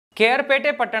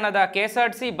ಕೆಆರ್ಪೇಟೆ ಪಟ್ಟಣದ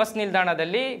KSRTC bus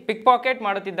ನಿಲ್ದಾಣದಲ್ಲಿ ಪಿಕ್ packet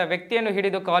ಮಾಡುತ್ತಿದ್ದ ವ್ಯಕ್ತಿಯನ್ನು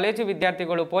ಹಿಡಿದು ಕಾಲೇಜು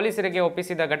ವಿದ್ಯಾರ್ಥಿಗಳು ಪೊಲೀಸರಿಗೆ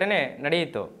ಒಪ್ಪಿಸಿದ ಘಟನೆ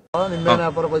ನಡೆಯಿತು. ನಿಂಬೆಹಣ್ಣು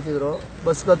ವ್ಯಾಪಾರಕ್ಕೆ ಹೋಗ್ತಿದ್ರು,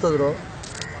 ಬಸ್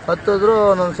ಹತ್ತಿದ್ರು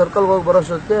ನಾನು ಸರ್ಕಲ್ ಹೋಗಿ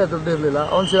ಬರೋಷ್ಟೊತ್ತಿಗೆ ದುಡ್ಡು ಇರಲಿಲ್ಲ.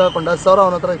 ಅವ್ನು ಸಿಗಾಕೊಂಡ 10,000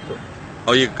 ಅವನ ಹತ್ರ ಇತ್ತು.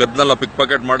 ಈಗ ಕದ್ನಲ್ಲ ಪಿಕ್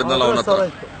ಪಾಕೆಟ್ ಮಾಡಿದ್ನಲ್ಲ ಅವನ ಹತ್ರ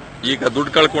ಈಗ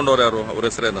ದುಡ್ಡು ಕಳ್ಕೊಂಡವ್ರು ಯಾರು? ಅವ್ರ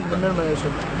ಹೆಸರೇನಂತ?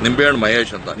 ನಿಂಬೆಹಣ್ಣು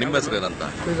ಮಹೇಶ್ ಅಂತ. ನಿಮ್ಮ ಹೆಸರೇನಂತ?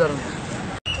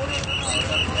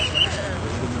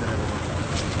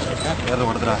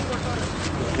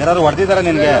 ಯಾರು ಹೊಡೆದಿದ್ದಾರ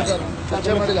ನಿನಗೆ?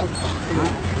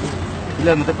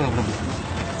 ಇಲ್ಲ ಮತ್ತೆ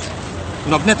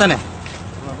ಒಬ್ಬನೇ ತಾನೆ.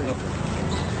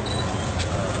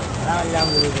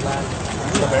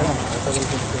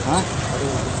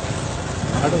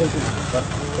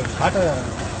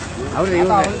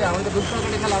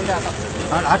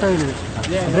 ಆಟೋ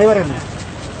ಡ್ರೈವರ್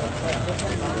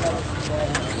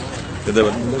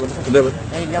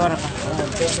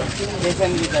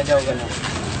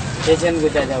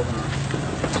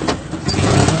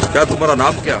क्या तुम्हारा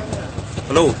नाम क्या?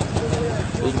 हेलो,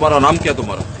 तुम्हारा नाम क्या?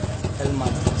 तुम्हारा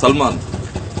सलमान.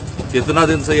 कितना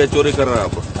दिन से ये चोरी कर रहा है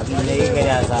आप? नहीं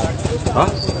करा साहब,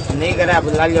 नहीं करा.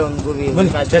 बुला लिया उनको भी.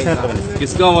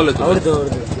 किस गाँव वाले तुम?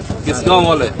 किस गाँव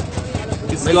वाले?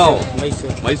 किस गाँव?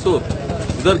 मैसूर.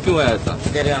 इधर क्यों है ऐसा?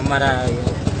 इधर हमारा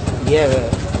ये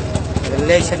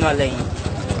रिलेशन वाले ही.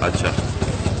 अच्छा.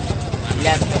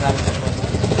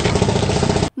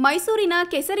 ಮೈಸೂರಿನ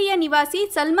ಕೆಸರಿಯ ನಿವಾಸಿ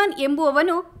ಸಲ್ಮಾನ್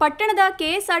ಎಂಬುವವನು ಪಟ್ಟಣದ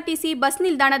ಕೆಎಸ್ಆರ್ಟಿಸಿ ಬಸ್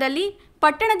ನಿಲ್ದಾಣದಲ್ಲಿ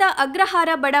ಪಟ್ಟಣದ ಅಗ್ರಹಾರ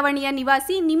ಬಡಾವಣೆಯ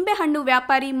ನಿವಾಸಿ ನಿಂಬೆಹಣ್ಣು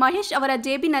ವ್ಯಾಪಾರಿ ಮಹೇಶ್ ಅವರ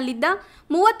ಜೇಬಿನಲ್ಲಿದ್ದ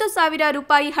 30,000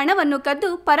 ರೂಪಾಯಿ ಹಣವನ್ನು ಕದ್ದು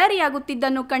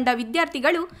ಪರಾರಿಯಾಗುತ್ತಿದ್ದನ್ನು ಕಂಡ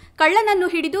ವಿದ್ಯಾರ್ಥಿಗಳು ಕಳ್ಳನನ್ನು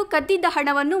ಹಿಡಿದು ಕದ್ದಿದ್ದ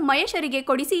ಹಣವನ್ನು ಮಹೇಶರಿಗೆ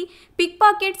ಕೊಡಿಸಿ ಪಿಕ್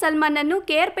ಪಾಕೆಟ್ ಸಲ್ಮಾನ್ನನ್ನು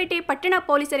ಕೆಆರ್ಪೇಟೆ ಪಟ್ಟಣ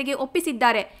ಪೊಲೀಸರಿಗೆ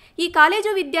ಒಪ್ಪಿಸಿದ್ದಾರೆ. ಈ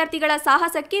ಕಾಲೇಜು ವಿದ್ಯಾರ್ಥಿಗಳ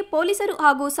ಸಾಹಸಕ್ಕೆ ಪೊಲೀಸರು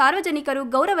ಹಾಗೂ ಸಾರ್ವಜನಿಕರು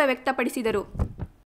ಗೌರವ ವ್ಯಕ್ತಪಡಿಸಿದರು.